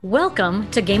Welcome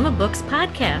to Game of Books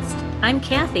podcast. I'm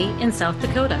Kathy in South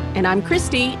Dakota. And I'm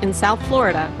Christy in South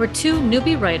Florida. We're two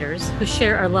newbie writers who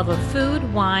share our love of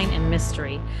food, wine, and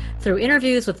mystery through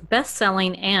interviews with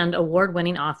best-selling and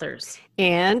award-winning authors.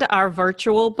 And our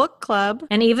virtual book club.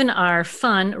 And even our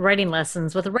fun writing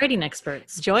lessons with writing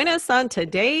experts. Join us on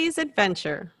today's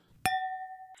adventure.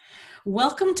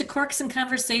 Welcome to Corks and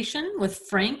Conversation with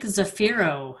Frank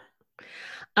Zafiro.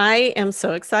 I am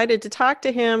so excited to talk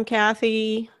to him,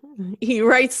 Kathy. He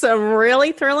writes some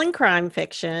really thrilling crime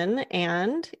fiction,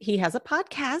 and he has a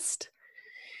podcast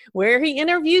where he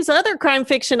interviews other crime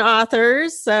fiction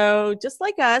authors. So just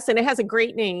like us, and it has a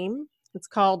great name. It's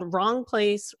called Wrong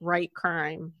Place, Right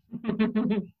Crime.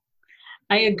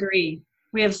 I agree.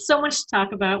 We have so much to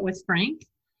talk about with Frank.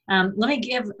 Let me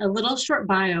give a little short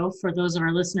bio for those of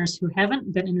our listeners who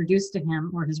haven't been introduced to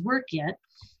him or his work yet.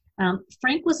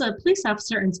 Frank was a police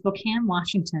officer in Spokane,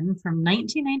 Washington from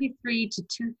 1993 to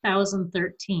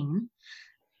 2013.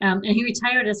 And he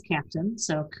retired as captain,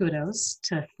 so kudos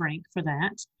to Frank for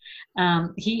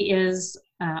that. He is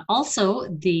also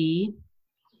the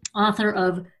author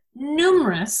of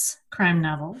numerous crime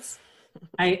novels.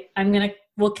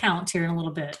 We'll count here in a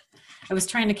little bit. I was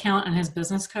trying to count on his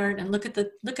business card, and look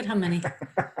at how many.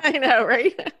 I know,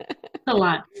 right? A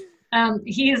lot.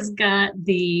 He's got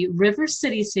the River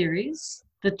City series,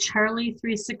 the Charlie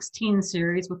 316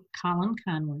 series with Colin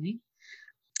Conway.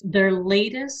 Their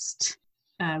latest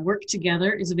work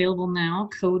together is available now,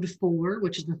 Code 4,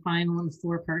 which is the final and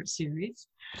 4-part series.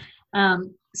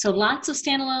 So lots of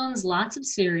standalones, lots of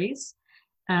series.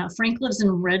 Frank lives in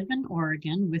Redmond,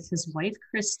 Oregon with his wife,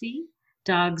 Christy,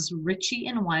 dogs Richie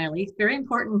and Wiley. Very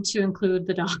important to include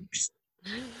the dogs.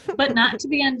 But not to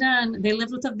be undone, they live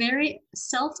with a very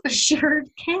self-assured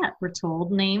cat, we're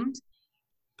told, named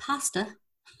Pasta.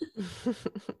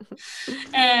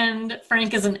 And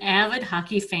Frank is an avid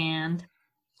hockey fan.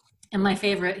 And my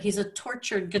favorite, he's a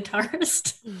tortured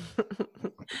guitarist.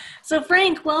 So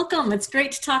Frank, welcome. It's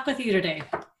great to talk with you today.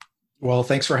 Well,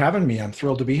 thanks for having me. I'm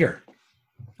thrilled to be here.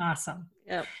 Awesome.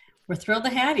 Yep. We're thrilled to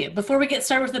have you. Before we get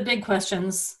started with the big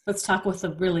questions, let's talk with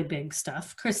the really big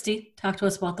stuff. Christy, talk to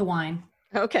us about the wine.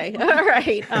 Okay. All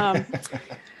right.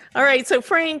 All right. So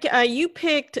Frank, you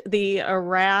picked the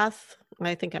Arath,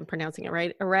 I think I'm pronouncing it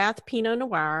right, Arath Pinot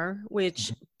Noir,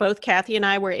 which both Kathy and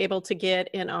I were able to get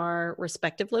in our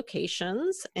respective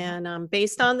locations. And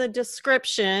based on the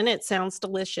description, it sounds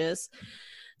delicious.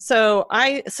 So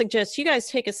I suggest you guys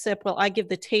take a sip while I give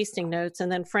the tasting notes. And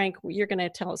then Frank, you're going to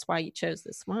tell us why you chose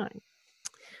this wine.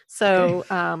 So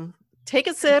take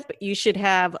a sip. You should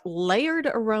have layered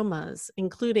aromas,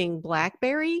 including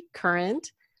blackberry,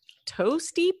 currant,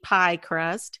 toasty pie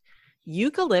crust,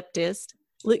 eucalyptus,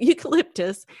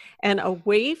 and a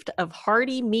waft of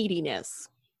hearty meatiness.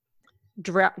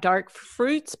 Dark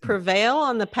fruits prevail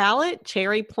on the palate,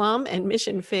 cherry plum and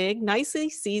mission fig, nicely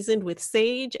seasoned with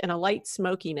sage and a light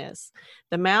smokiness.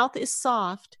 The mouth is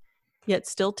soft, yet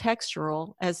still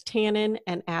textural, as tannin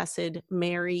and acid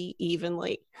marry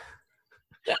evenly.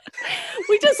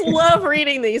 We just love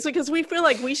reading these because we feel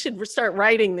like we should start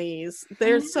writing these.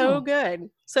 They're so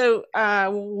good. So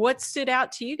what stood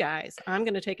out to you guys? I'm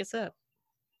going to take a sip.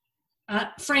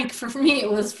 Frank, for me,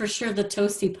 it was for sure the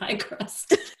toasty pie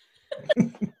crust.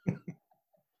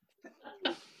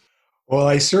 Well,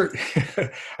 I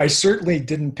certainly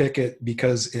didn't pick it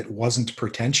because it wasn't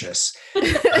pretentious.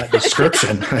 That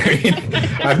description. I mean,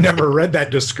 I've never read that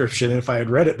description. If I had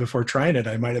read it before trying it,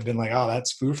 I might have been like, "Oh,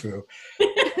 that's foo-foo."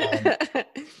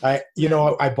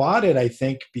 I bought it, I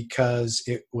think, because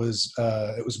it was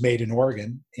made in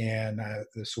Oregon, and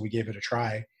so we gave it a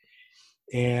try.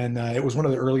 And it was one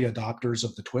of the early adopters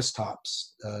of the twist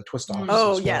tops.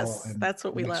 Oh, yes. And, that's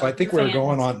what we love. So I think we were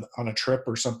going on a trip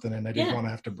or something, and I didn't want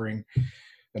to have to bring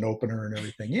an opener and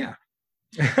everything. Yeah.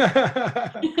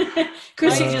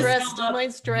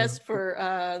 Mine's dressed for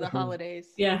the holidays.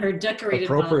 Yeah, her decorated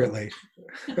appropriately.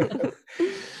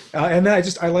 And then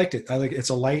I liked it. It's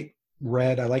a light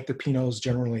red. I like the Pinots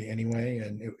generally anyway,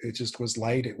 and it just was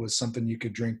light. It was something you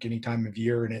could drink any time of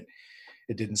year, and it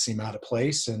didn't seem out of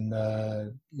place. And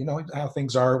you know how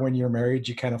things are when you're married,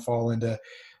 you kind of fall into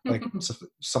like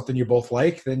something you both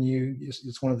like, then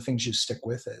it's one of the things you stick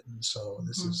with it. And so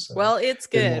this is well, it's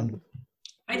good.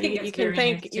 I think you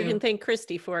can thank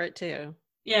Christy for it too.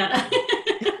 Yeah.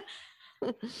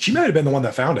 She might have been the one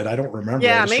that found it. I don't remember.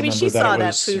 Yeah, maybe she saw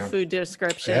that food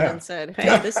description and said,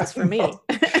 "Hey, this is for me."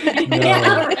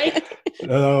 Yeah, right.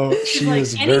 No, she like,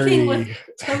 is anything very with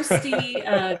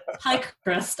toasty pie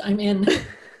crust, I'm in.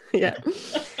 Yeah.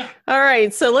 All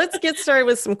right, so let's get started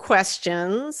with some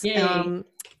questions.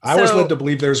 I was led to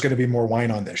believe there's going to be more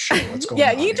wine on this show. What's going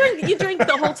on? You drink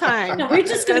the whole time. No, we're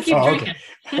just going to keep drinking.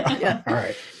 Okay. Yeah. All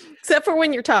right. Except for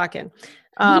when you're talking.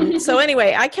 So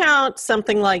anyway, I count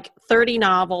something like 30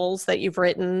 novels that you've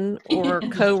written or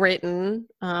co-written,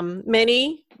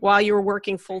 many while you were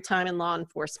working full-time in law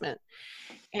enforcement.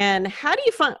 And how do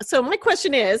you find, so my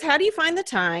question is, how do you find the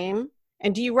time?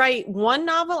 And do you write one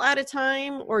novel at a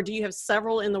time, or do you have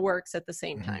several in the works at the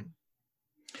same time?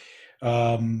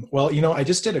 Well, I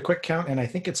just did a quick count, and I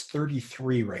think it's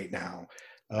 33 right now.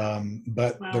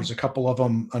 But Wow. There's a couple of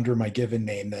them under my given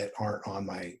name that aren't on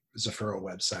my Zafiro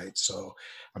website. So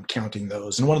I'm counting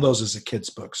those. And one of those is a kid's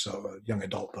book, so a young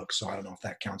adult book. So I don't know if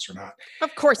that counts or not.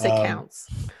 Of course it counts.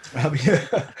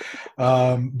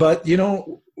 But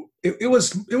it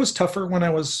was tougher when I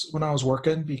was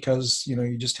working, because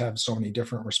you just have so many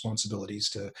different responsibilities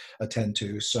to attend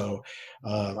to. So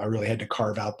I really had to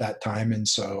carve out that time, and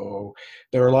so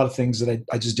there were a lot of things that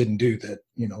I just didn't do that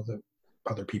that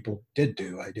other people did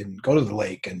do. I didn't go to the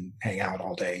lake and hang out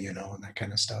all day, and that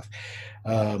kind of stuff.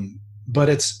 But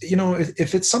it's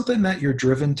if it's something that you're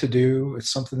driven to do,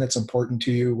 it's something that's important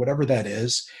to you, whatever that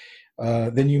is,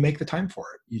 then you make the time for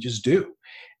it. You just do.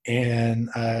 And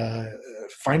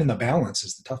finding the balance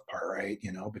is the tough part, right?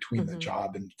 Between the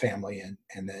job and family and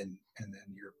then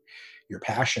your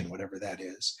passion, whatever that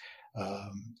is.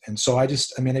 And so I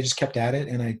just kept at it,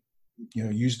 and I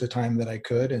used the time that I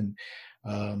could. And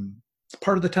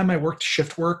part of the time I worked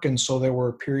shift work, and so there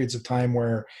were periods of time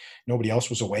where nobody else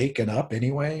was awake and up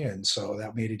anyway, and so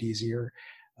that made it easier.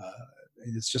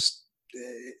 It's just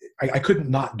I couldn't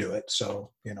not do it,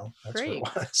 so that's Great.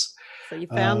 what it was. So you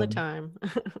found the time.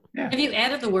 Yeah. Have you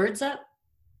added the words up?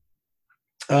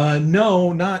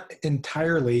 No, not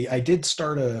entirely. I did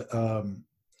start a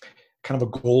kind of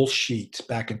a goal sheet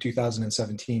back in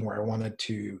 2017 where I wanted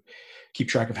to keep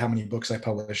track of how many books I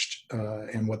published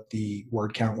and what the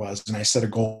word count was. And I set a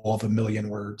goal of 1 million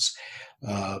words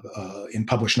in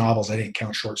published novels. I didn't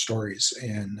count short stories.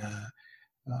 And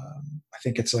I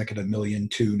think it's like at 1.2 million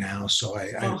now. So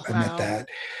I met that.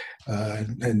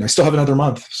 And I still have another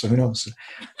month. So who knows?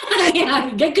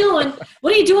 Yeah, get going.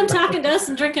 What are you doing talking to us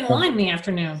and drinking wine in the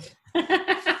afternoon?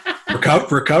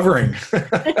 Recovering.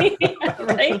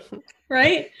 Yeah,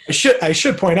 right. I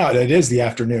should point out it is the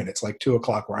afternoon. It's like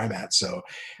 2:00 where I'm at. So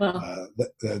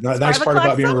the nice part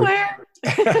about being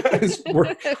is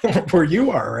where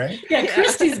you are, right? Yeah,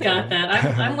 Christy's got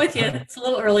that. I'm with you. It's a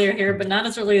little earlier here, but not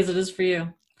as early as it is for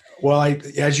you. Well,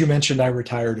 as you mentioned, I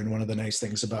retired, and one of the nice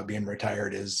things about being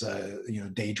retired is,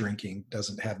 day drinking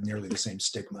doesn't have nearly the same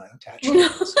stigma attached to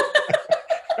it.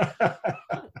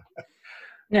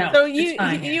 No. So you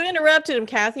interrupted him,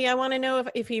 Kathy. I want to know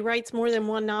if he writes more than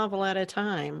one novel at a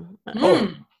time.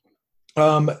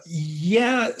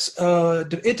 Yes,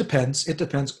 it depends. It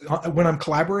depends. When I'm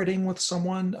collaborating with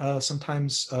someone,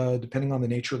 sometimes depending on the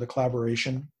nature of the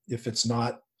collaboration, if it's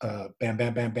not bam,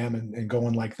 bam, bam, bam, and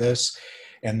going like this,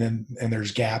 and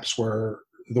there's gaps where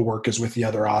the work is with the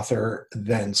other author,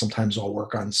 then sometimes I'll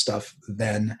work on stuff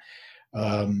then.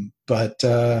 But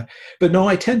no,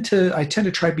 I tend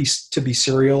to try to be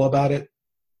serial about it,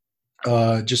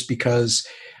 just because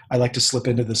I like to slip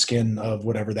into the skin of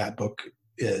whatever that book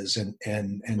is and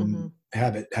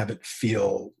have it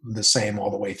feel the same all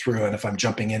the way through. And if I'm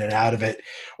jumping in and out of it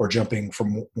or jumping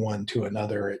from one to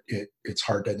another, it's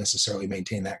hard to necessarily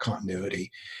maintain that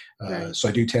continuity. Right. So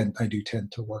I do tend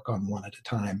to work on one at a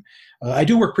time. I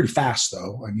do work pretty fast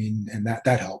though. I mean, and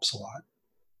that helps a lot.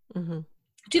 Mm-hmm.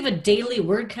 Do you have a daily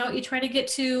word count you try to get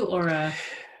to, or a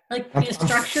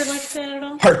structure like that at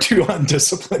all? Far too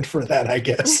undisciplined for that, I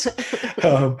guess.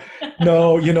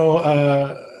 No,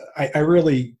 I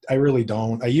really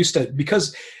don't. I used to,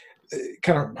 because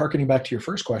kind of harkening back to your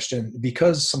first question,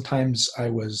 because sometimes I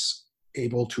was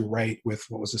able to write with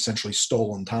what was essentially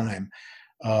stolen time.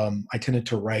 I tended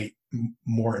to write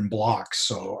more in blocks.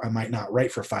 So I might not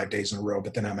write for 5 days in a row,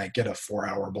 but then I might get a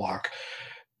 4-hour block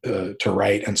to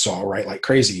write. And so I'll write like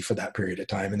crazy for that period of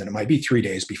time. And then it might be 3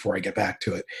 days before I get back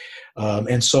to it.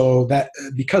 And so that,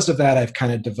 because of that, I've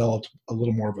kind of developed a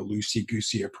little more of a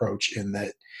loosey-goosey approach in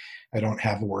that I don't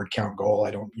have a word count goal.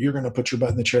 You're going to put your butt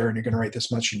in the chair and you're going to write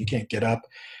this much and you can't get up.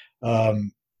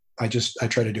 I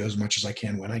try to do as much as I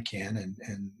can when I can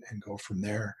and go from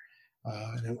there.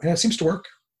 And it seems to work,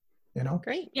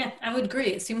 Great. Yeah, I would agree.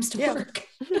 It seems to work.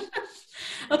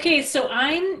 Okay. So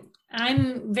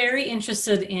I'm very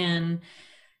interested in,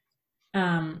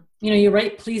 you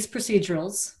write police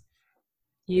procedurals.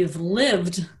 You've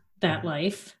lived that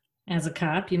life as a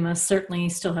cop. You must certainly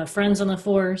still have friends on the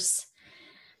force.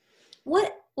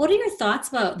 What are your thoughts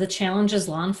about the challenges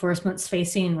law enforcement's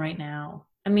facing right now?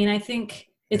 I mean, I think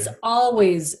It's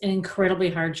always an incredibly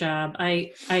hard job.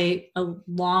 I a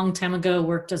long time ago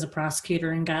worked as a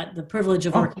prosecutor and got the privilege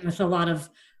of working with a lot of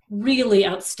really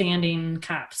outstanding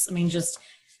cops. I mean, just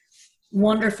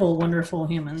wonderful, wonderful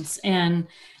humans. And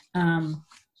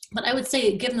but I would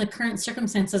say, given the current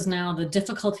circumstances now, the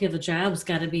difficulty of the job's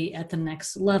got to be at the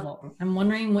next level. I'm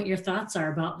wondering what your thoughts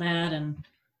are about that and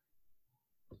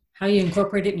how you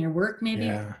incorporate it in your work, maybe.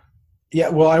 Yeah.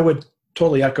 Well, I would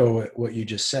totally echo what you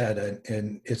just said,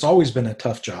 and it's always been a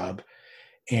tough job.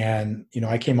 And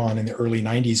I came on in the early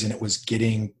 '90s, and it was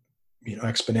getting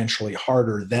exponentially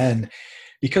harder then,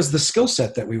 because the skill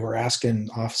set that we were asking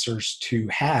officers to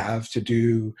have to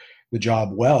do the job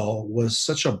well was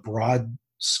such a broad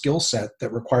skill set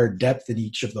that required depth in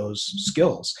each of those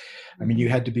skills. I mean, you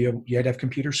had to have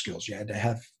computer skills, you had to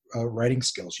have writing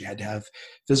skills, you had to have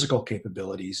physical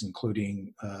capabilities,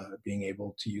 including being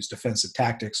able to use defensive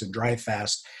tactics and drive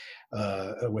fast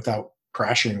without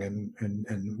crashing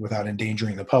and without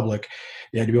endangering the public.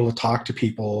 You had to be able to talk to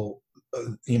people.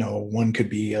 One could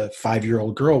be a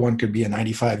 5-year-old girl, one could be a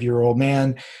 95-year-old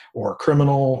man, or a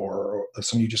criminal, or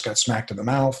somebody who just got smacked in the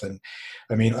mouth. And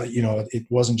I mean, it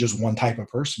wasn't just one type of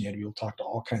person. You had to be able to talk to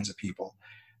all kinds of people.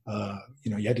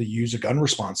 You had to use a gun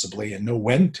responsibly and know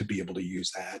when to be able to use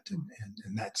that,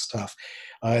 and that's tough.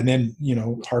 And then,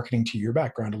 hearkening to your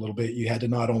background a little bit, you had to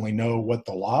not only know what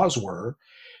the laws were,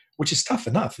 which is tough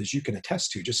enough, as you can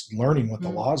attest to, just learning what the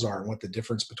laws are and what the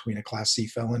difference between a Class C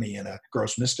felony and a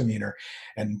gross misdemeanor,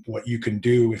 and what you can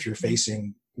do if you're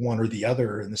facing one or the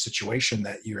other in the situation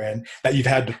that you're in, that you've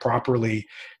had to properly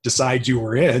decide you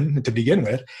were in to begin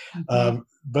with.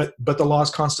 But the law is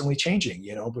constantly changing,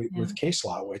 with case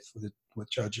law,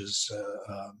 with judges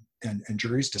and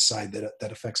juries decide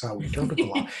that affects how we interpret the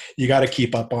law. You got to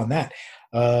keep up on that.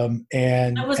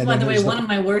 And that was, by the way, one of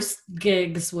my worst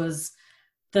gigs was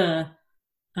the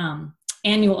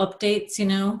annual updates.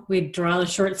 We'd draw the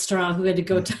short straw who had to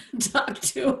go talk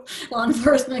to law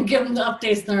enforcement, give them the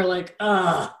updates, and they're like,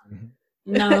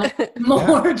 no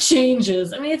more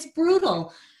changes. I mean, it's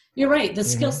brutal. You're right. The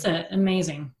skill set,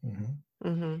 amazing.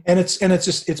 And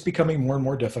it's becoming more and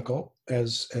more difficult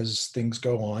as things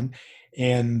go on.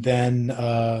 And then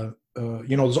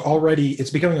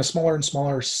it's becoming a smaller and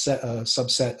smaller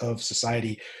subset of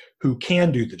society who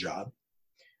can do the job,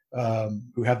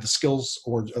 who have the skills,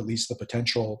 or at least the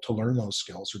potential to learn those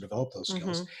skills or develop those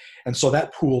skills. And so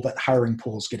that hiring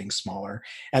pool is getting smaller.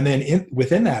 And then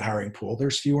within that hiring pool,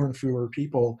 there's fewer and fewer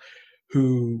people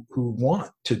who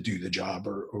want to do the job,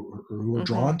 or who are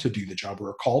drawn to do the job, or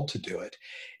are called to do it.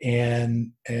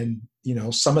 And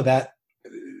some of that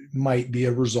might be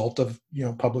a result of,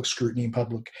 public scrutiny,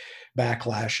 public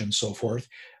backlash, and so forth.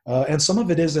 And some of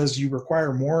it is, as you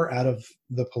require more out of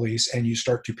the police and you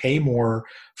start to pay more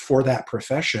for that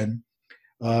profession,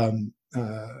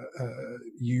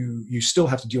 you still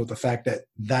have to deal with the fact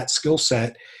that skill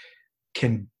set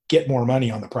can get more money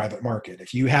on the private market.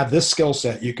 If you have this skill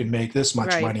set, you can make this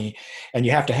much money, and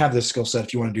you have to have this skill set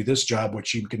if you want to do this job,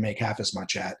 which you can make half as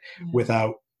much at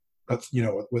without,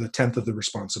 with a tenth of the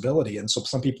responsibility. And so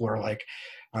some people are like,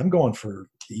 I'm going for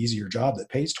the easier job that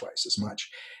pays twice as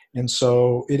much. And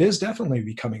so it is definitely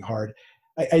becoming hard.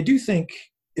 I do think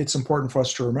it's important for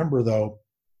us to remember, though,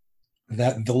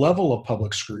 that the level of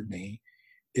public scrutiny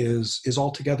is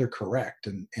altogether correct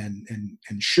and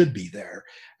should be there.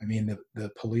 I mean, the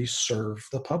police serve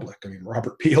the public. I mean,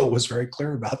 Robert Peel was very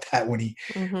clear about that when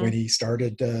he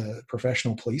started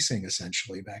professional policing,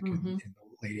 essentially back in the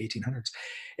late 1800s.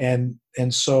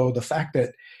 And so the fact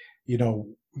that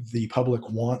the public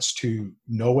wants to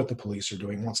know what the police are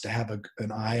doing, wants to have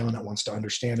an eye on it, wants to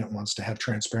understand it, wants to have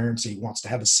transparency, wants to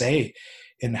have a say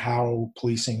in how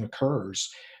policing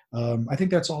occurs. I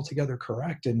think that's altogether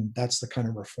correct, and that's the kind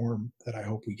of reform that I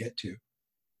hope we get to.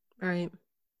 Right.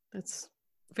 That's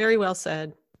very well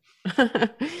said. We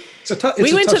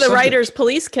went to the Writers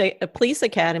Police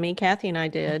Academy. Kathy and I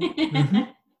did.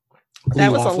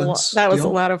 That was a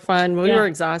lot of fun. We were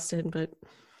exhausted, but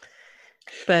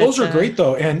those are great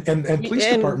though. And police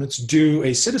departments do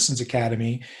a citizens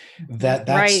academy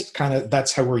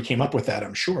that's how we came up with that,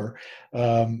 I'm sure.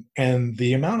 And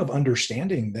the amount of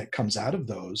understanding that comes out of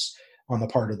those on the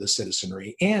part of the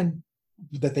citizenry and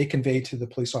that they convey to the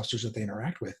police officers that they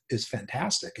interact with is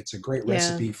fantastic. It's a great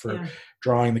recipe for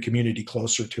drawing the community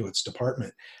closer to its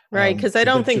department. Right. Because I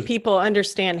don't think people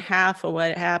understand half of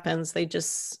what happens. They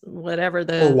just, whatever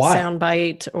the sound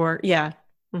bite or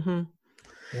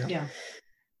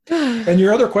And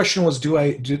your other question was,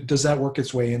 does that work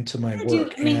its way into my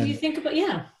work? Do you think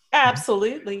about,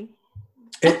 absolutely.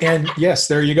 And yes,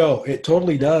 there you go. It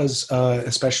totally does,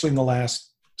 especially in the last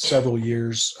several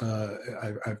years,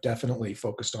 I've definitely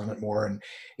focused on it more. And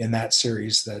in that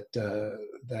series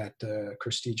that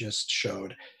Christy just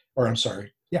showed, or I'm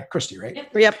sorry, yeah, Christy, right?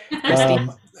 Yep.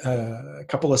 A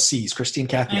couple of C's, Christy and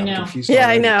Kathy. I I'm know. confused. Yeah,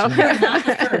 I already. know. You're not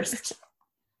the first.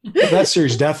 That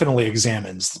series definitely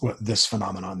examines this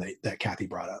phenomenon that Kathy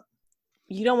brought up.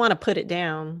 You don't want to put it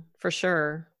down, for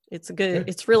sure. It's good.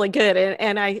 It's really good.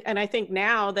 And I think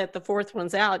now that the fourth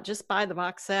one's out, just buy the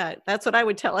box set. That's what I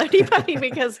would tell anybody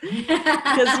because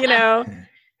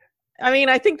I mean,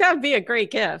 I think that would be a great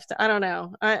gift. I don't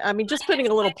know. I mean, just putting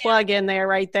a little plug in there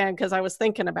right then, because I was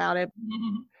thinking about it.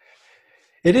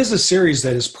 It is a series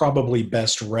that is probably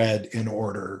best read in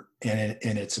order in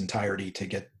its entirety to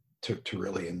get to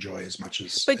really enjoy as much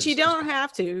as. But you don't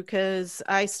have to, because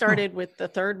I started with the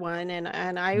third one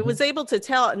and I was able to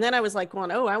tell. And then I was like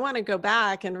going, oh, I want to go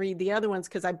back and read the other ones,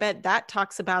 because I bet that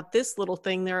talks about this little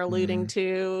thing they're alluding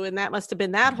to. And that must have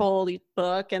been that whole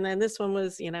book. And then this one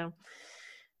was,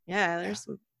 there's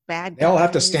some bad guys. They all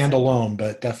have to stand alone,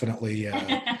 but definitely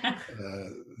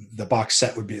the box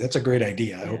set would be, that's a great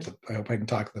idea. I hope I can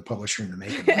talk to the publisher into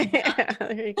making it. Yeah,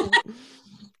 there you go.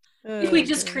 If we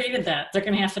just created that, they're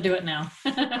going to have to do it now.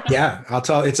 Yeah, I'll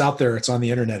tell. It's out there. It's on the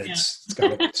internet.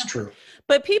 It's true.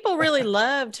 But people really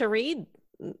love to read,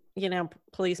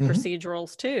 police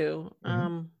procedurals too.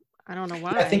 I don't know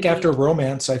why. I think after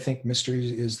romance, I think mystery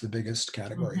is the biggest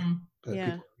category.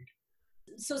 Yeah.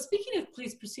 So speaking of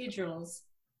police procedurals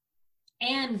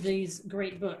and these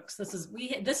great books, this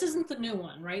isn't the new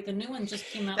one, right? The new one just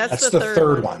came out. That's the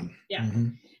third one. Yeah.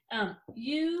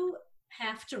 You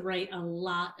have to write a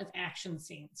lot of action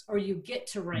scenes, or you get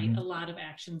to write a lot of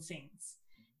action scenes,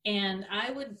 and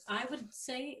I would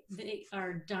say they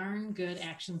are darn good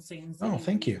action scenes. Oh,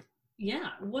 thank you. Yeah.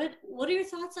 What are your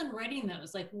thoughts on writing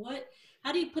those? Like,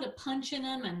 how do you put a punch in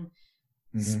them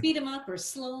and speed them up or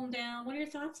slow them down? What are your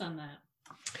thoughts on that?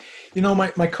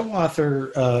 My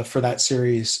co-author for that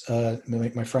series,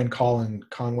 my friend Colin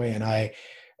Conway, and I,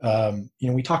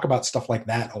 we talk about stuff like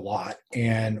that a lot.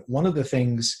 And one of the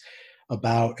things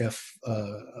about a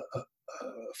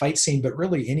fight scene, but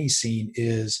really any scene,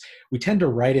 is we tend to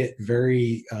write it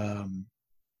very,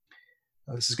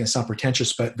 this is going to sound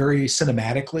pretentious, but very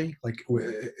cinematically. Like,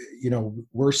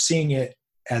 we're seeing it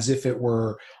as if it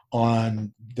were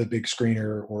on the big screen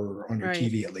or on your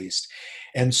TV at least.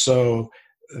 And so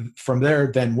from there,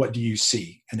 then what do you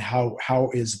see? And how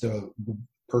is the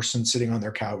person sitting on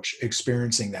their couch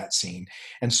experiencing that scene?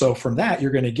 And so from that,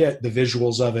 you're going to get the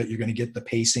visuals of it. You're going to get the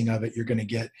pacing of it. You're going to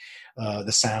get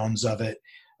the sounds of it.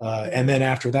 And then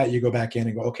after that, you go back in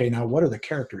and go, okay, now what are the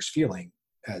characters feeling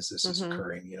as this is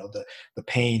occurring? The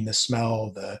pain, the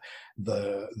smell, the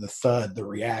thud, the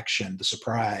reaction, the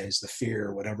surprise, the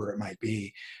fear, whatever it might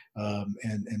be.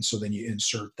 And so then you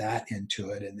insert that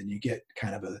into it, and then you get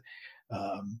kind of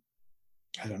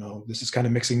I don't know, this is kind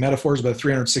of mixing metaphors, but a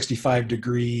 365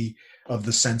 degree of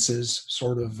the senses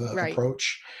sort of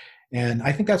approach. And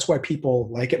I think that's why people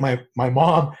like it. My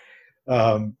mom,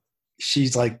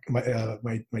 she's like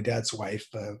my dad's wife,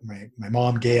 my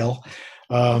mom, Gail.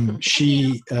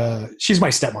 She's my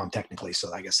stepmom technically,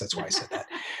 so I guess that's why I said that.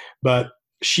 But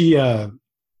she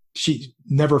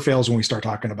never fails when we start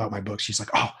talking about my books. She's like,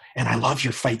 oh, and I love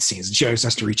your fight scenes. And she always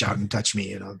has to reach out and touch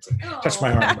me, touch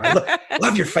my arm. I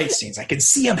love your fight scenes. I can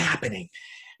see them happening.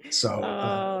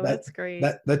 So that's great.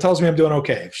 That tells me I'm doing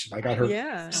okay. I got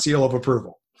her seal of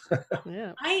approval.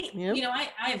 Yeah. I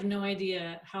have no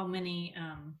idea how many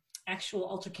actual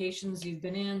altercations you've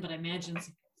been in, but I imagine it's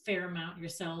a fair amount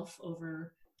yourself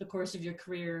over the course of your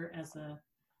career as a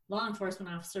law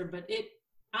enforcement officer. But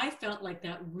I felt like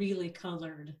that really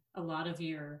colored a lot of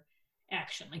your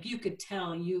action. Like, you could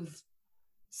tell you've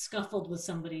scuffled with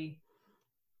somebody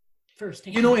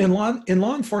firsthand. In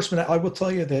law enforcement, I will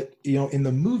tell you that, in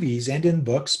the movies and in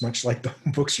books, much like the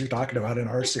books you're talking about in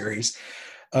our series,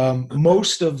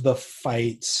 most of the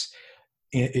fights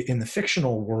in the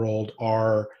fictional world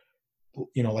are,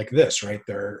 like this, right?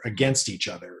 They're against each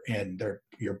other, and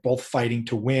you're both fighting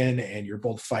to win, and you're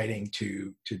both fighting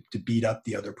to beat up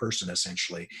the other person,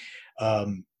 essentially.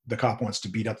 The cop wants to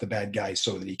beat up the bad guy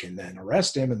so that he can then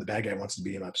arrest him, and the bad guy wants to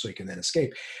beat him up so he can then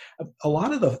escape. A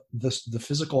lot of the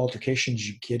physical altercations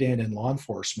you get in law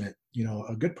enforcement,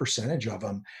 a good percentage of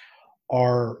them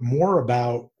are more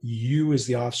about you as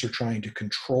the officer trying to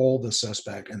control the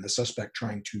suspect, and the suspect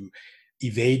trying to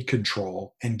evade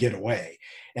control and get away.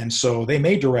 And so they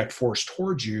may direct force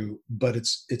towards you, but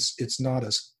it's not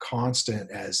as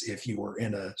constant as if you were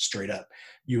in a straight up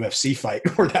UFC fight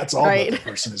where that's all that the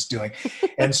person is doing.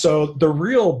 And so the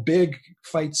real big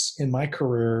fights in my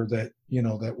career that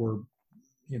were,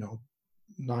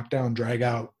 knock down, drag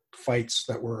out fights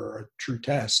that were a true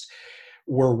test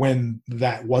were when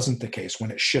that wasn't the case,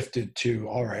 when it shifted to,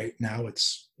 all right, now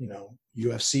it's,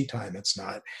 UFC time. It's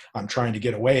not, I'm trying to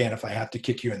get away. And if I have to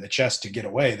kick you in the chest to get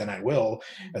away, then I will.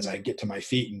 As I get to my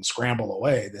feet and scramble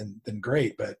away, then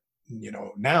great. But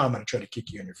now I'm going to try to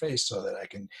kick you in your face so that I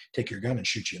can take your gun and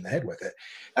shoot you in the head with it.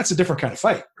 That's a different kind of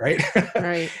fight, right?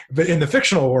 Right. But in the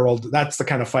fictional world, that's the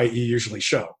kind of fight you usually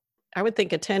show. I would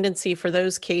think a tendency for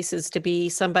those cases to be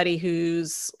somebody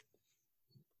who's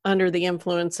under the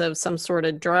influence of some sort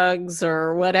of drugs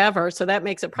or whatever. So that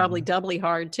makes it probably doubly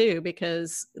hard too,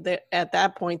 because at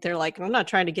that point they're like, I'm not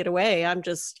trying to get away. I'm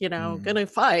just, going to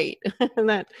fight.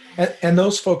 and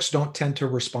those folks don't tend to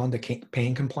respond to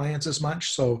pain compliance as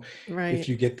much. So if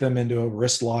you get them into a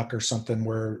wrist lock or something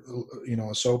where,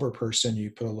 a sober person, you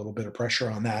put a little bit of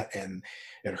pressure on that and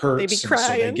it hurts. And so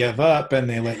they give up and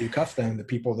they let you cuff them. The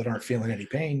people that aren't feeling any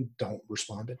pain don't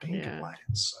respond to pain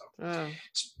compliance.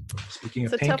 So speaking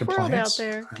of pain compliance, out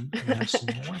there. All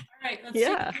right, let's take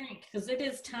a drink because it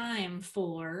is time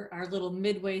for our little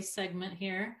midway segment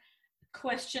here.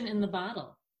 Question in the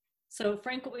bottle. So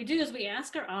Frank, what we do is we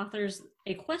ask our authors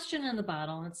a question in the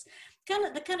bottle. It's kind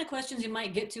of the kind of questions you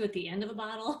might get to at the end of the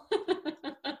bottle.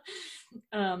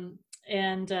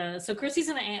 So Chrissy's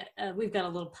gonna. We've got a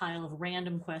little pile of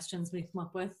random questions we've come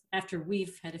up with after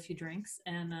we've had a few drinks,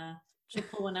 and she'll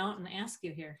pull one out and ask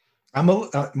you here. I'm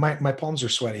my palms are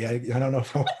sweaty. I don't know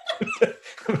if I'm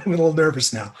a little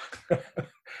nervous now.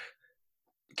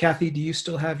 Kathy, do you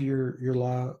still have your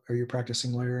law? Are you a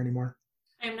practicing lawyer anymore?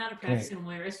 I am not a practicing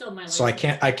lawyer. I still have my license. So I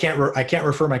can't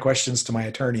refer my questions to my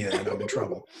attorney. Then I'm in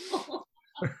trouble.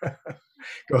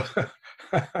 Go.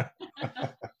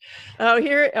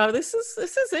 This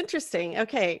is interesting.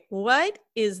 Okay, what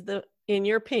is in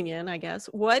your opinion, I guess,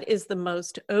 what is the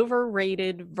most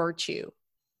overrated virtue?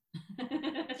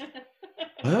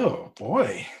 Oh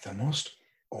boy, the most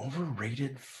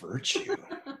overrated virtue.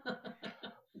 Wow.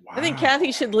 I think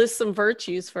Kathy should list some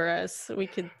virtues for us so we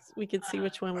could see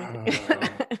which one we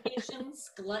Patience,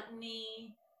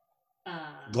 gluttony.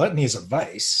 Gluttony is a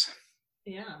vice.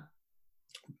 Yeah.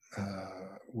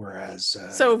 Whereas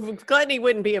so gluttony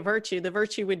wouldn't be a virtue. The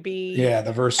virtue would be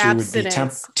the virtue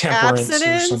abstinence. Would be temperance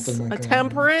or something like that.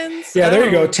 Temperance. Yeah, there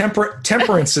you go.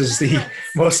 Temperance is the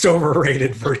most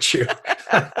overrated virtue.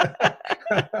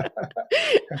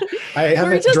 I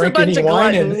haven't drank any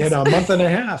wine in a month and a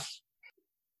half.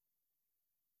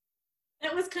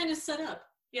 That was kind of set up.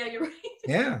 Yeah, you're right.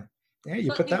 Yeah,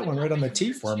 you put that one right on the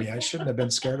tee for me. I shouldn't have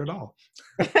been scared at all.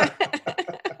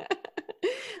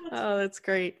 Oh, that's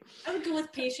great. I would go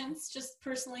with patience, just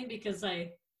personally, because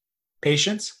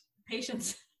Patience.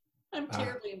 I'm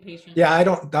terribly impatient. Yeah, I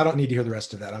don't need to hear the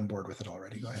rest of that. I'm bored with it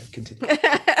already. Go ahead, continue.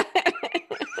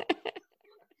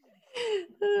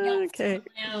 Okay.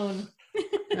 All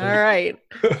right.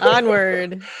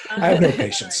 Onward. I have no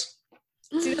patience.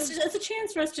 See, it's a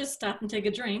chance for us to just stop and take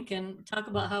a drink and talk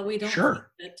about how we don't think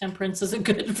that temperance is a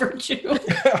good virtue.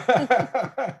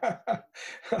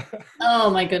 Oh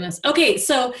my goodness. Okay,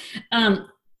 so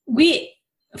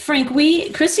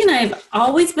Christy and I have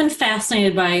always been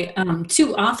fascinated by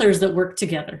two authors that work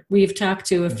together. We've talked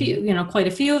to a few, quite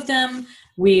a few of them.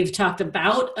 We've talked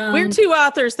about we're two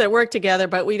authors that work together,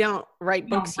 but we don't write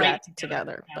books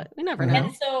together. But we never know.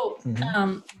 And so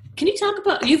can you talk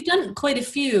about, you've done quite a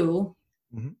few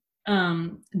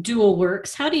dual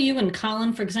works. How do you and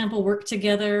Colin, for example, work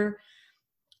together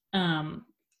in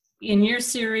your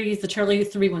series, the Charlie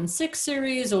 316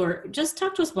 series, or just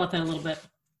talk to us about that a little bit?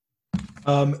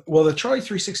 Well, the Charlie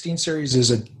 316 series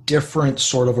is a different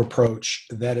sort of approach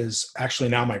that is actually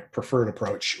now my preferred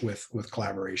approach with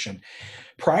collaboration.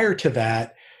 Prior to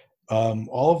that,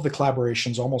 all of the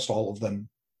collaborations, almost all of them,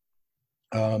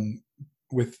 that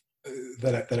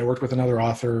I worked with another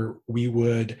author, we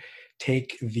would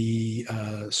take the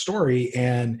story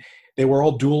and they were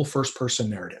all dual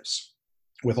first-person narratives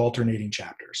with alternating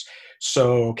chapters.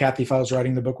 So, Kathy, if I was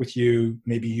writing the book with you,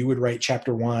 maybe you would write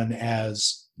chapter 1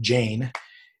 as Jane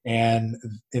and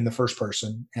in the first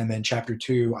person, and then chapter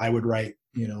 2 I would write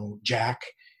Jack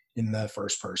in the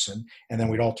first person, and then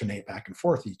we'd alternate back and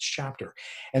forth each chapter.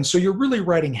 And so you're really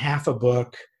writing half a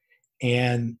book,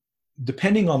 and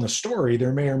depending on the story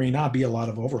there may or may not be a lot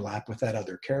of overlap with that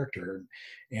other character,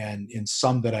 and in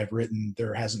some that I've written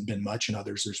there hasn't been much, and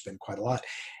others there's been quite a lot,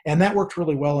 and that worked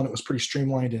really well, and it was pretty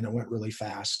streamlined and it went really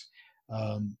fast.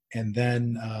 And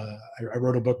then I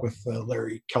wrote a book with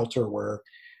Larry Kelter where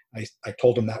I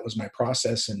told him that was my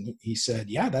process, and he said,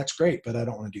 yeah, that's great, but I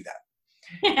don't want to do that.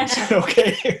 I said,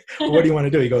 okay, well, what do you want to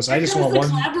do? He goes, I just want one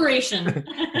collaboration.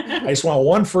 I just want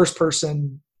one first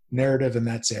person narrative and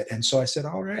that's it. And so I said,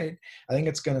 all right, I think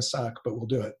it's going to suck, but we'll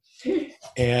do it.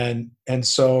 And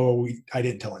so I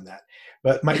didn't tell him that.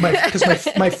 But because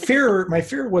my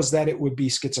fear was that it would be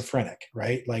schizophrenic,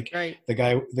 right? Like Right.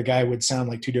 the guy would sound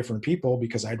like two different people,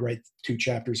 because I'd write 2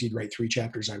 chapters, he'd write 3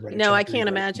 chapters, I'd write a No, chapter. I can't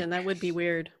imagine. That would be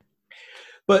weird.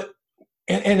 But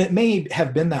and it may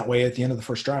have been that way at the end of the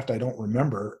first draft. I don't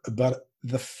remember. But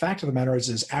the fact of the matter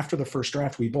is after the first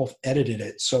draft, we both edited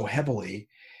it so heavily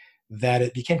that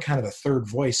it became kind of a third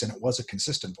voice, and it was a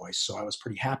consistent voice. So I was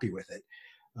pretty happy with it.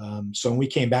 So when we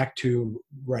came back to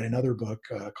write another book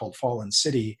called Fallen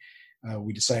City,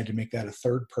 we decided to make that a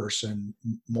third person,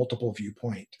 multiple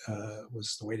viewpoint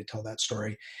was the way to tell that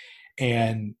story.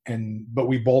 But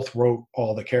we both wrote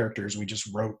all the characters. We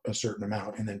just wrote a certain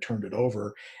amount and then turned it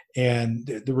over, and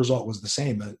the result was the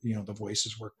same. The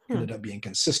voices ended up being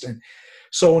consistent.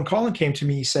 So when Colin came to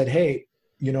me, he said, "Hey,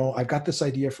 I've got this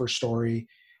idea for a story."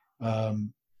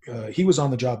 He was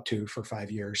on the job too for 5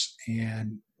 years,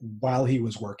 and while he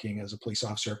was working as a police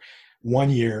officer, one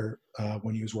year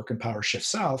when he was working Power Shift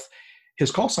South,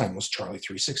 his call sign was Charlie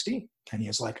 316, and he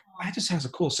was like, "That just has a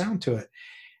cool sound to it."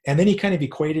 And then he kind of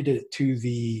equated it to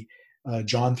the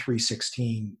John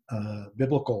 3:16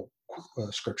 biblical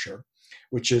scripture,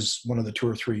 which is one of the 2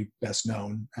 or 3 best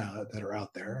known that are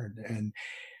out there.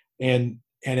 And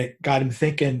it got him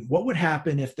thinking, what would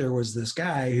happen if there was this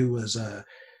guy who was a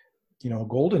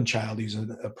golden child? He's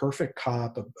a perfect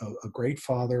cop, a great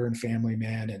father and family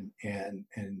man, and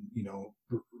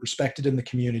respected in the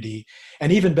community,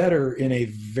 and even better, in a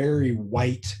very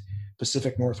white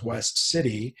Pacific Northwest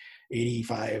city,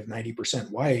 85-90%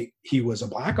 white. He was a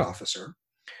black officer,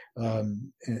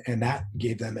 and that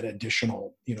gave them an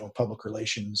additional public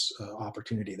relations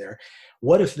opportunity there.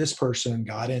 What if this person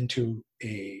got into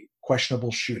a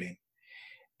questionable shooting,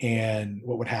 and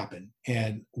what would happen?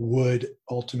 And would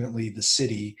ultimately the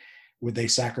city, would they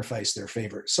sacrifice their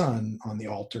favorite son on the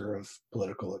altar of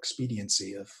political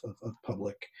expediency, of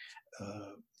public,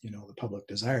 the public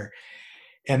desire?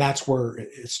 And that's where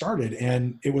it started.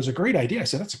 And it was a great idea. I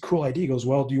said, "That's a cool idea." He goes,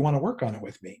 "Well, do you want to work on it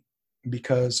with me?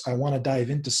 Because I want to dive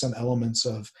into some elements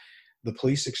of the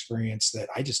police experience that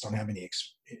I just don't have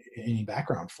any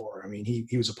background for." I mean,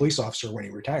 he was a police, when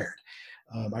he retired.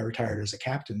 I retired as a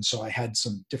captain, so I had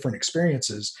some different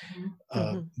experiences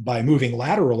by moving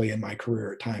laterally in my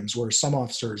career at times, where some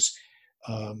officers,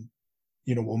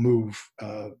 will move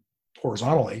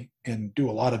horizontally and do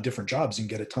a lot of different jobs and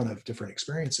get a ton of different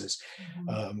experiences,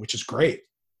 which is great.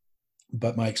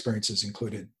 But my experiences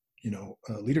included,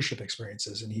 leadership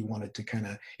experiences, and he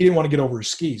didn't want to get over his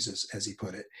skis, as he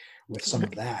put it, with some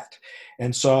of that.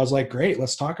 And so I was like, great,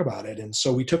 let's talk about it. And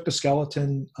so we took the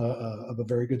skeleton of a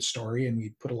very good story, and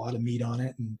we put a lot of meat on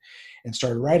it and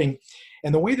started writing.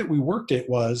 And the way that we worked it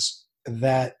was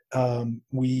that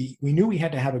we knew we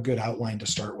had to have a good outline to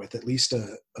start with, at least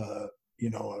a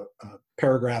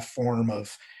paragraph form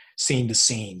of scene to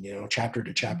scene, chapter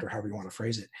to chapter, however you want to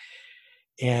phrase it.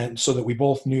 And so that we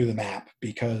both knew the map,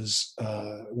 because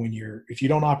if you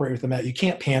don't operate with the map, you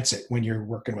can't pants it when you're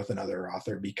working with another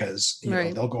author, because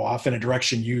they'll go off in a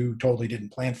direction you totally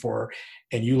didn't plan for,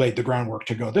 and you laid the groundwork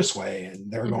to go this way,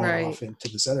 and they're going off into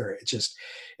this other.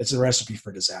 It's a recipe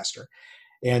for disaster.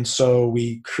 And so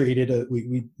we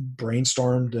we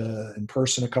brainstormed in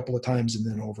person a couple of times, and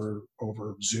then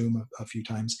over Zoom a few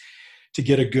times, to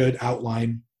get a good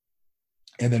outline.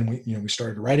 And then we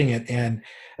started writing it. And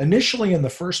initially in the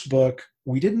first book,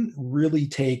 we didn't really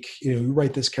take, we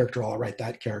write this character, I'll write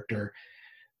that character,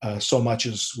 so much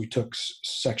as we took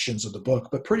sections of the book.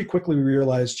 But pretty quickly we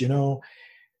realized,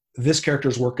 this character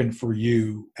is working for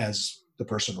you as the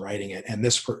person writing it, and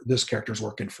this character is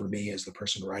working for me as the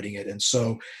person writing it. And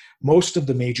so most of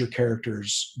the major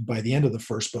characters, by the end of the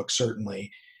first book,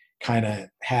 certainly kind of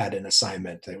had an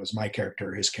assignment. It was my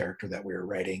character, his character that we were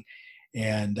writing.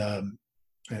 And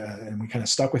we kind of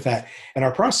stuck with that. And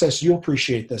our process, you'll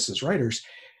appreciate this as writers,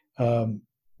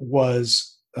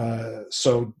 was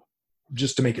so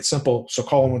just to make it simple. So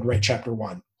Colin would write chapter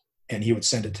 1 and he would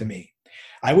send it to me.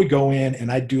 I would go in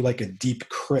and I'd do like a deep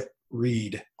crit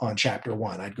read on chapter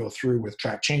 1. I'd go through with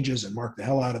track changes and mark the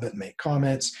hell out of it and make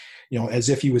comments, as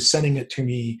if he was sending it to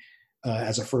me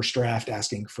as a first draft,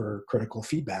 asking for critical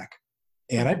feedback.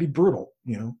 And I'd be brutal,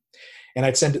 and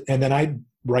I'd send it, and then I'd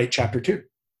write chapter 2.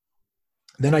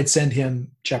 Then I'd send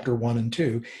him chapter 1 and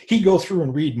 2. He'd go through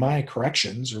and read my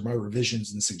corrections or my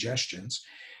revisions and suggestions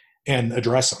and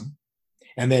address them.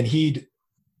 And then he'd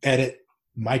edit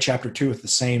my chapter 2 with the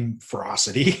same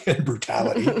ferocity and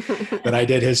brutality that I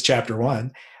did his chapter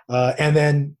 1. And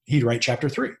then he'd write chapter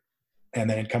 3. And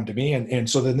then it'd come to me. And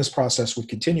so then this process would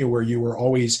continue, where you were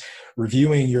always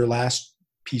reviewing your last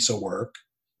piece of work,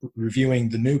 reviewing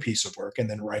the new piece of work and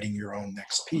then writing your own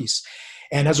next piece.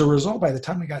 And as a result, by the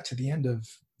time we got to the end of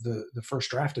the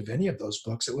first draft of any of those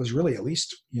books, it was really at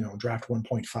least, draft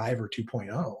 1.5 or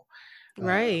 2.0.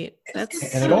 Right.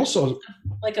 And it also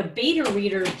like a beta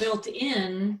reader built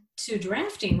in to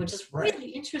drafting, which is really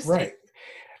interesting. Right.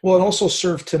 Well, it also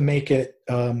served to make it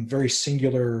very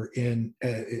singular in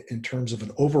terms of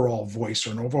an overall voice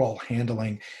or an overall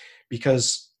handling,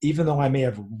 because even though I may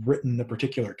have written a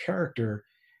particular character,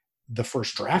 the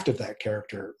first draft of that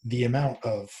character, the amount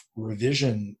of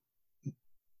revision,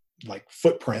 like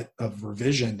footprint of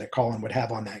revision that Colin would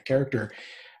have on that character,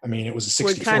 I mean, it was a 60-40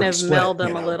 would kind of split, meld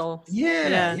them a little.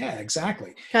 Yeah,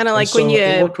 exactly. Kind of like so when you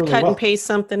really cut well. and paste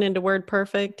something into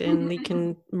WordPerfect and you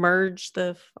can merge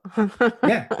the.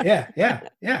 Yeah.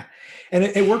 And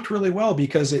it worked really well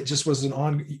because it just was an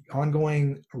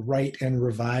ongoing write and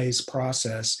revise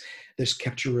process that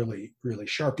kept you really, really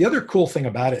sharp. The other cool thing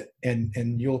about it,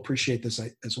 and you'll appreciate this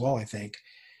as well, I think,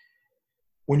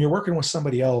 when you're working with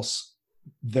somebody else,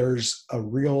 there's a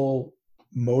real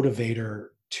motivator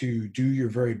to do your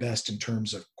very best in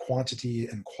terms of quantity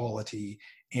and quality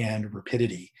and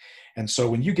rapidity. And so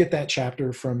when you get that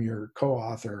chapter from your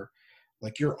co-author,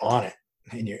 like you're on it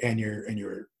and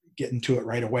you're getting to it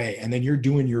right away, and then you're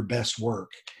doing your best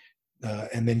work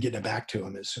and then getting it back to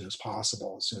them as soon as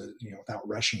possible, so without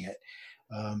rushing it.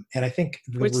 And I think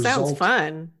which sounds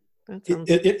fun.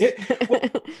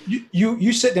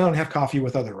 You sit down and have coffee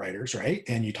with other writers, right?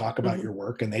 And you talk about Mm-hmm. your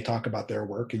work and they talk about their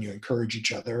work, and you encourage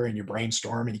each other and you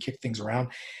brainstorm and you kick things around.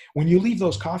 When you leave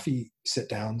those coffee sit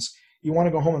downs, you want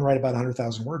to go home and write about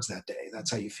 100,000 words that day.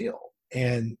 That's how you feel.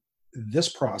 And this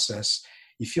process,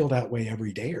 you feel that way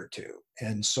every day or two.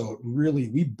 And so really,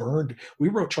 we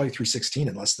wrote Charlie 316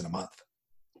 in less than a month.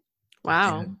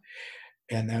 Wow.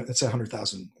 And that's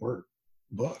 100,000 word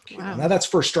book. Wow. Now that's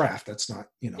first draft. That's not,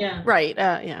 right.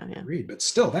 Yeah. read, but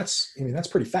still that's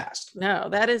pretty fast. No,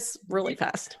 that is really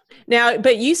fast. Now,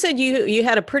 but you said you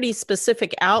had a pretty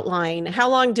specific outline. How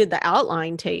long did the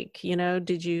outline take?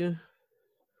 Did you?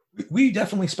 We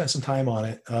definitely spent some time on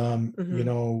it.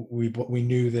 Mm-hmm. We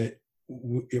knew that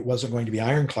it wasn't going to be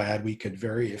ironclad. We could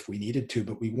vary if we needed to,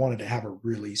 but we wanted to have a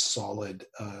really solid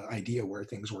idea where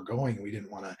things were going. We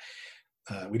didn't want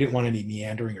any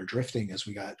meandering or drifting as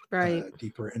we got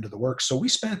deeper into the work. So we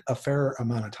spent a fair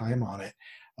amount of time on it.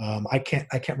 I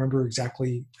can't remember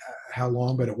exactly how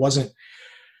long, but it wasn't,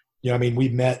 we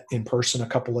met in person a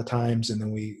couple of times, and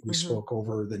then we Mm-hmm. spoke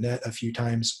over the net a few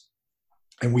times,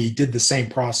 and we did the same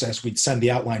process. We'd send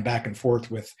the outline back and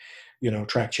forth with,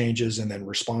 track changes and then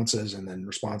responses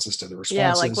to the responses.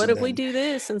 Yeah, like what if we do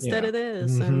this instead of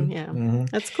this? Mm-hmm, and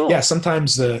that's cool. Yeah,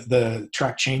 sometimes the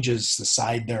track changes, the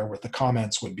side there with the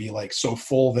comments would be like so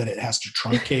full that it has to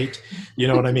truncate. You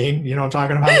know what I mean? You know what I'm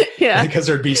talking about? Yeah. Because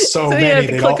there'd be so you many.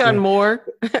 have to click on more.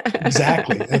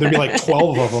 Exactly. And there'd be like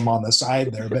 12 of them on the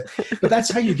side there. But that's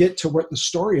how you get to what the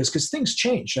story is, because things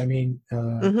changed. I mean,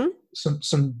 Mm-hmm.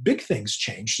 some big things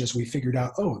changed as we figured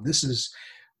out, this is,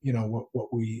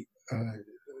 what we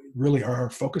really are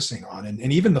focusing on.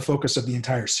 And even the focus of the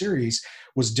entire series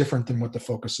was different than what the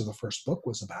focus of the first book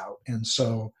was about. And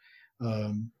so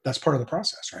that's part of the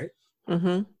process, right?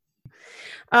 Mm-hmm.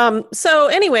 So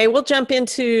anyway, we'll jump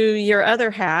into your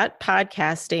other hat,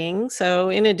 podcasting. So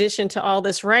in addition to all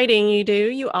this writing you do,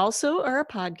 you also are a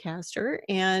podcaster.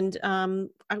 And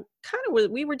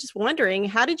we were just wondering,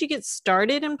 how did you get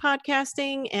started in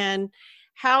podcasting, and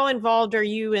how involved are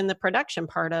you in the production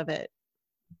part of it?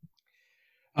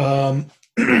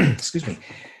 Excuse me.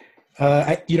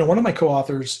 One of my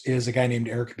co-authors is a guy named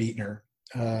Eric Beatner,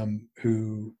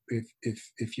 who,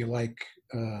 if you like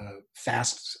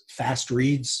fast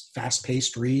reads,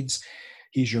 fast-paced reads,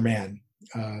 he's your man.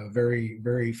 Very,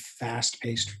 very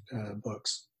fast-paced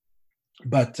books.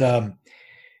 But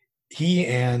he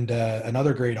and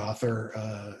another great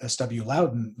author, S.W.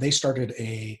 Loudon, they started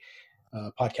a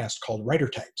podcast called Writer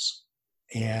Types,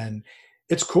 and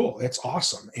it's cool. It's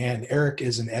awesome. And Eric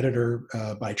is an editor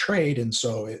by trade, and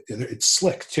so it's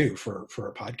slick too for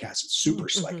a podcast. It's super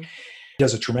slick. Mm-hmm. He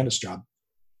does a tremendous job.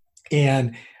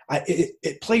 And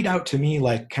it played out to me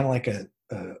like kind of like a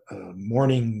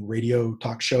morning radio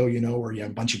talk show, where you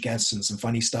have a bunch of guests and some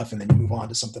funny stuff, and then you move on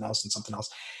to something else and something else.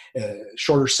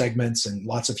 Shorter segments and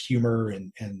lots of humor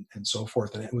and so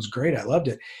forth. And it was great. I loved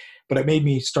it. But it made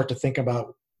me start to think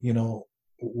about,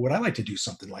 would I like to do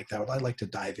something like that? Would I like to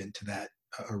dive into that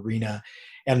arena?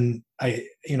 And I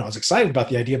was excited about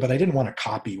the idea, but I didn't want to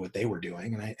copy what they were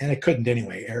doing. And I couldn't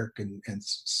anyway. Eric and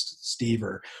Steve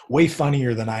are way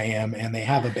funnier than I am, and they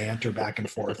have a banter back and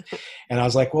forth. And I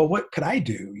was like, well, what could I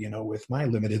do, with my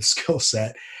limited skill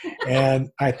set? And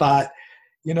I thought,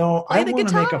 You know, Play I the want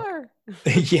to make a, guitar.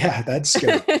 yeah, that's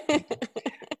good.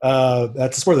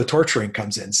 That's where the torturing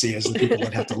comes in. See, as the people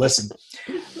that have to listen.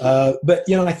 But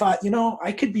you know, I thought, you know,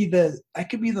 I could be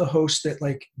the host that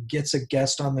like gets a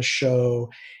guest on the show,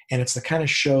 and it's the kind of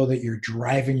show that you're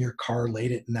driving your car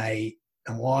late at night,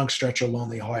 a long stretch of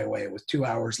lonely highway with 2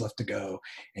 hours left to go,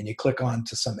 and you click on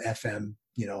to some FM,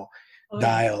 you know, Oh, yeah.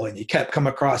 dial, and you kept come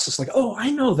across this like, oh,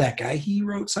 I know that guy. He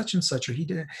wrote such and such, or he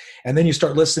did. And then you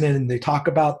start listening, and they talk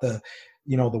about the,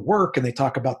 you know, the work, and they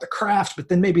talk about the craft, but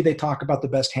then maybe they talk about the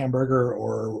best hamburger,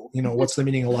 or, you know, what's the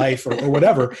meaning of life, or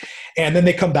whatever. And then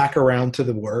they come back around to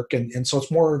the work. And so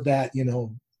it's more of that, you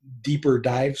know, deeper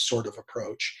dive sort of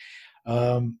approach.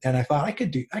 And I thought I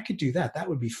could do that. That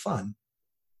would be fun.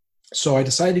 So I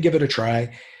decided to give it a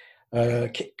try,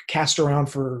 cast around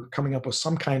for coming up with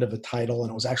some kind of a title.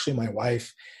 And it was actually my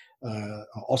wife,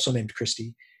 also named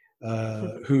Christy,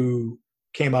 who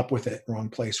came up with it. Wrong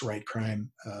Place, Right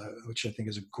Crime, which I think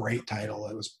is a great title.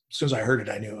 It was, as soon as I heard it,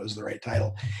 I knew it was the right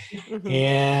title.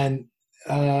 And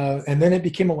then it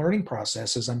became a learning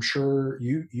process, as I'm sure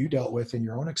you dealt with in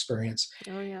your own experience.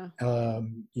 Oh yeah.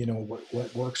 You know,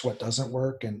 what works, what doesn't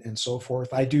work, and so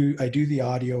forth. I do the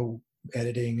audio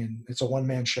editing, and it's a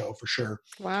one-man show for sure.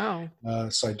 Wow.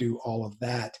 So I do all of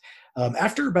that.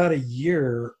 After about a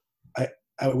year,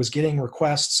 I was getting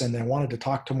requests, and I wanted to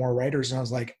talk to more writers, and I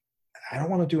was like, I don't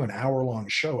want to do an hour-long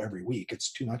show every week.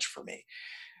 It's too much for me.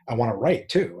 I want to write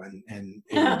too, and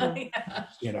Yeah.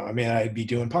 you know, I mean, I'd be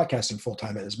doing podcasting full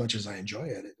time, and as much as I enjoy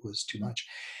it, it was too much.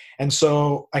 And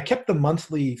so I kept the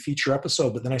monthly feature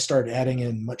episode, but then I started adding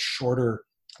in much shorter,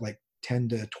 like 10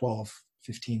 to 12,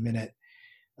 15-minute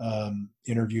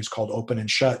interviews called Open and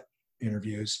Shut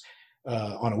interviews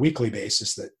on a weekly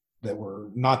basis that were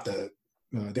not the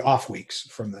off weeks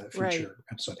from the feature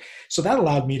episode. So that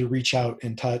allowed me to reach out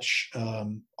and touch a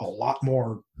lot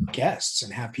more guests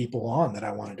and have people on that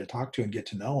I wanted to talk to and get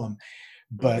to know them,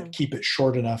 but keep it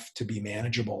short enough to be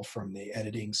manageable from the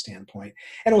editing standpoint.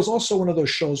 And it was also one of those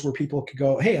shows where people could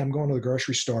go, hey, I'm going to the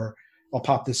grocery store. I'll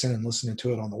pop this in and listen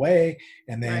to it on the way.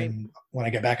 And then when I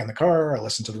get back in the car, I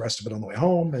listen to the rest of it on the way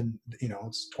home. And, you know,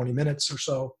 it's 20 minutes or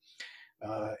so.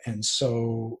 And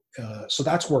so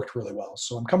that's worked really well.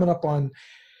 So I'm coming up on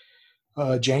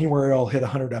January. I'll hit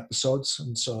 100 episodes,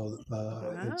 and so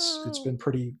it's been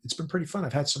pretty fun.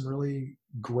 I've had some really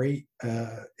great.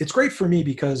 It's great for me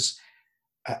because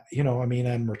you know, I mean,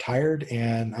 I'm retired,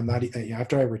 and I'm not.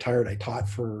 After I retired, I taught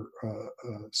for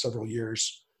several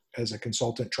years as a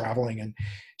consultant, traveling and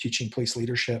teaching police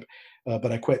leadership.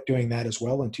 But I quit doing that as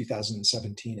well in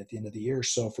 2017 at the end of the year.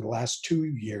 So for the last 2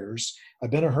 years, I've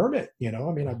been a hermit. You know,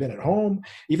 I mean, I've been at home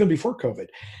even before COVID.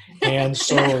 And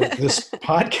so this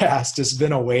podcast has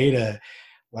been a way to,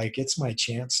 like, it's my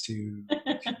chance to,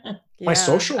 my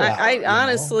social hour. I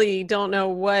honestly don't know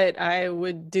what I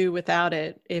would do without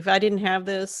it. If I didn't have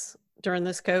this during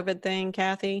this COVID thing,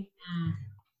 Kathy,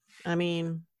 I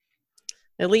mean,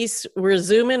 at least we're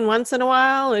Zooming once in a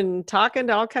while and talking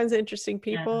to all kinds of interesting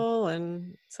people.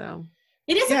 And so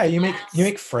it is. Yeah. You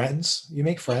make friends. You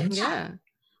make friends. Yeah.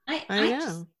 I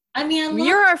know. I mean,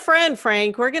 you're our friend,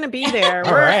 Frank. We're going to be there.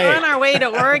 We're on our way to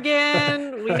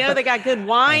Oregon. We know they got good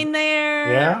wine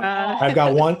there. Yeah. I've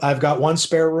got one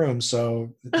spare room.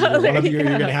 So one of you, you're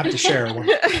going to have to share one.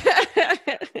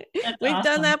 We've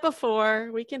done that before.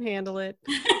 We can handle it.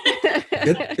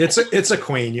 It's a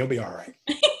queen. You'll be all right.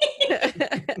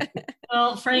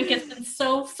 Well, Frank, it's been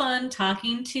so fun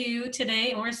talking to you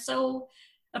today. We're so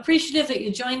appreciative that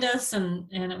you joined us, and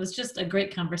it was just a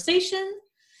great conversation.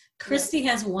 Christy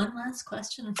has one last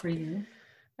question for you.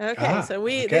 Okay, so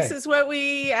this is what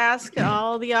we ask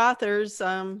all the authors.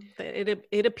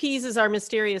 It appeases our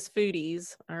mysterious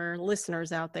foodies, our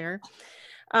listeners out there.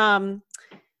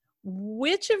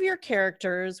 Which of your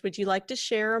characters would you like to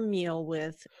share a meal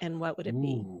with, and what would it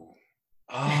be?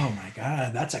 Oh my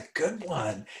God, that's a good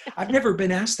one. I've never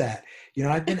been asked that. You know,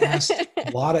 I've been asked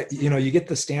a lot of, you know, you get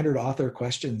the standard author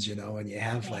questions, you know, and you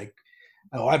have like,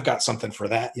 oh, I've got something for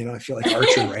that. You know, I feel like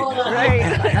Archer right now. Oh,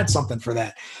 man, I had something for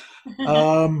that.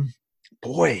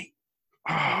 Boy,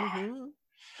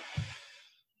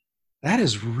 that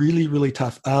is really, really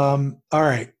tough. All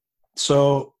right.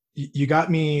 So you got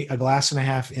me a glass and a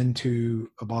half into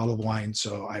a bottle of wine.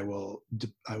 So I will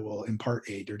impart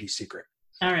a dirty secret.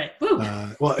 All right.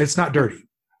 Well, it's not dirty,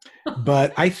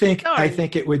 but I think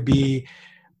it would be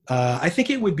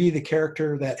the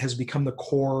character that has become the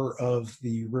core of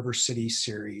the River City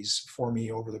series for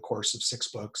me over the course of 6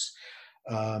 books,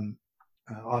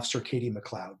 Officer Katie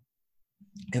McLeod.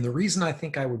 And the reason I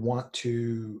think I would want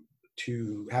to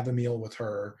have a meal with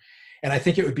her, and I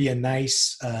think it would be a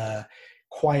nice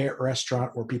quiet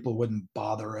restaurant where people wouldn't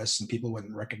bother us and people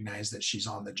wouldn't recognize that she's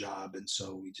on the job. And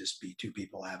so we'd just be two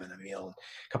people having a meal,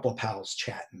 a couple of pals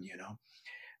chatting,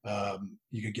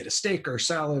 you could get a steak or a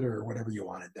salad or whatever you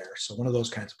wanted there. So one of those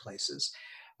kinds of places.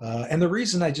 And the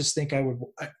reason I just think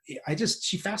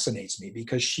she fascinates me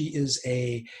because she is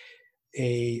a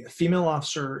female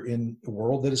officer in a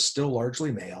world that is still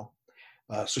largely male.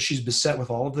 So she's beset with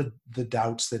all of the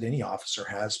doubts that any officer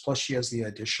has. Plus she has the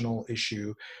additional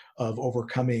issue of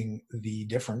overcoming the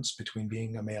difference between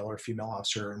being a male or female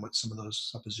officer and what some of those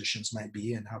suppositions might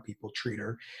be and how people treat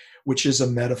her, which is a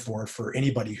metaphor for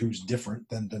anybody who's different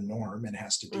than the norm and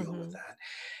has to deal with that.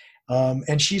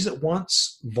 And she's at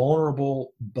once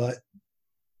vulnerable, but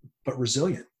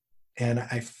resilient. And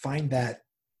I find that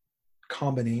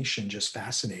combination just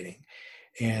fascinating.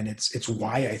 And it's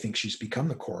why I think she's become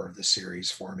the core of the series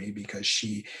for me, because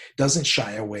she doesn't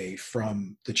shy away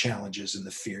from the challenges and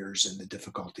the fears and the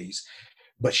difficulties,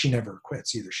 but she never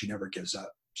quits either. She never gives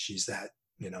up. She's that,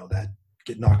 that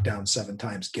get knocked down 7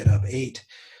 times, get up 8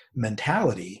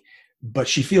 mentality, but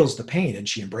she feels the pain and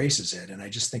she embraces it. And I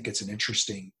just think it's an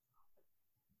interesting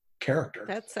character.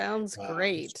 That sounds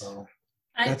great.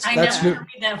 I know I read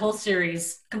that whole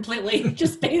series completely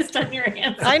just based on your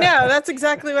answer. I know, that's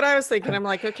exactly what I was thinking. I'm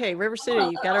like, okay, River City,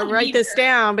 you got to write this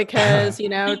down because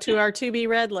to our to be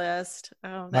read list.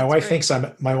 Oh, my wife thinks I'm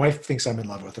in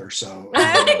love with her, so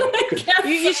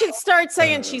you should start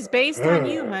saying she's based on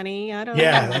you, honey. I don't know.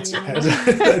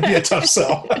 That'd be a tough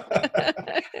sell.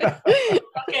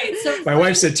 Okay, so my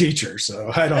wife's a teacher,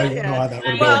 so I don't even know how that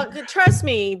would work. go. Trust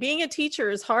me, being a teacher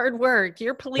is hard work.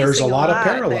 You're policing There's a lot of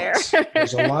parallels.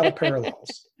 There's a lot of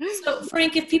parallels. So,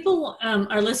 Frank, if people,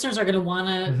 our listeners are going to want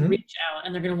to reach out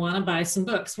and they're going to want to buy some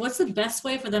books, what's the best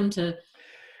way for them to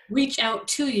reach out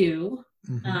to you?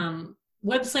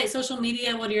 Website, social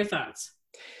media, what are your thoughts?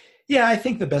 Yeah, I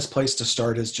think the best place to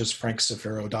start is just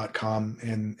franksafiro.com,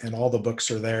 and all the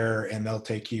books are there, and they'll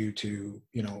take you to,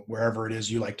 wherever it is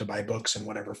you like to buy books in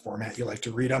whatever format you like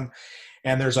to read them.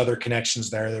 And there's other connections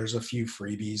there. There's a few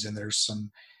freebies, and there's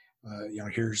some,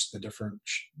 here's the different,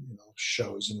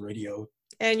 shows and radio.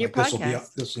 And your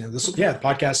podcast. The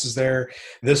podcast is there.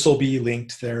 This will be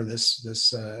linked there.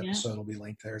 This episode will be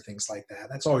linked there. Things like that.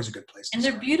 That's always a good place. And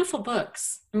they're beautiful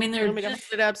books. I mean, they're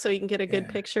put it up so you can get a good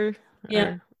picture.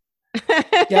 Yeah.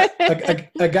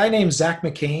 A guy named Zach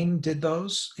McCain did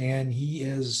those, and he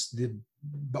is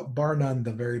bar none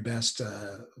the very best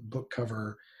book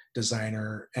cover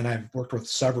designer, and I've worked with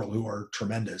several who are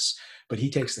tremendous, but he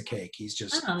takes the cake. He's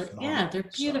just phenomenal. They're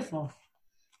beautiful. So.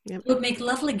 Yep. Would make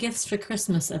lovely gifts for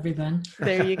Christmas, everyone.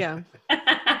 There you go.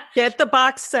 Get the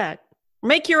box set.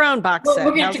 Make your own box set.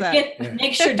 We're going to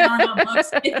make sure Darnell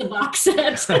Books get the box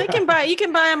set. You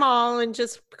can buy them all and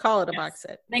just call it a box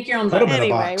set. Make your own box.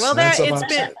 Anyway, well, this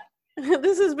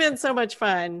has been so much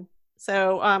fun.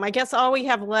 So I guess all we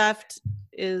have left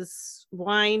is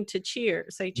wine to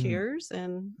cheers. Say cheers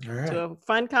and to a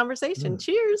fun conversation.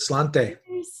 Cheers. Slante.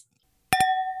 Cheers.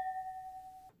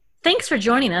 Thanks for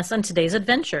joining us on today's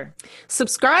adventure.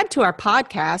 Subscribe to our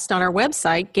podcast on our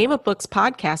website,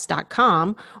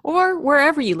 gameofbookspodcast.com, or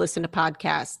wherever you listen to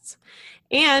podcasts.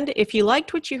 And if you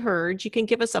liked what you heard, you can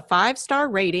give us a 5-star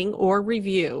rating or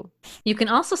review. You can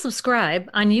also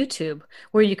subscribe on YouTube,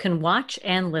 where you can watch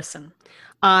and listen.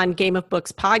 On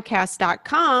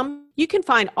gameofbookspodcast.com, you can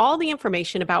find all the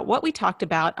information about what we talked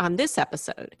about on this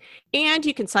episode. And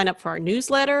you can sign up for our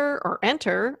newsletter or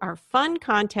enter our fun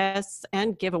contests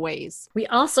and giveaways. We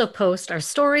also post our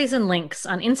stories and links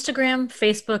on Instagram,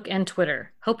 Facebook, and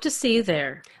Twitter. Hope to see you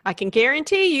there. I can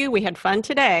guarantee you we had fun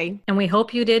today. And we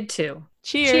hope you did too.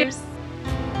 Cheers.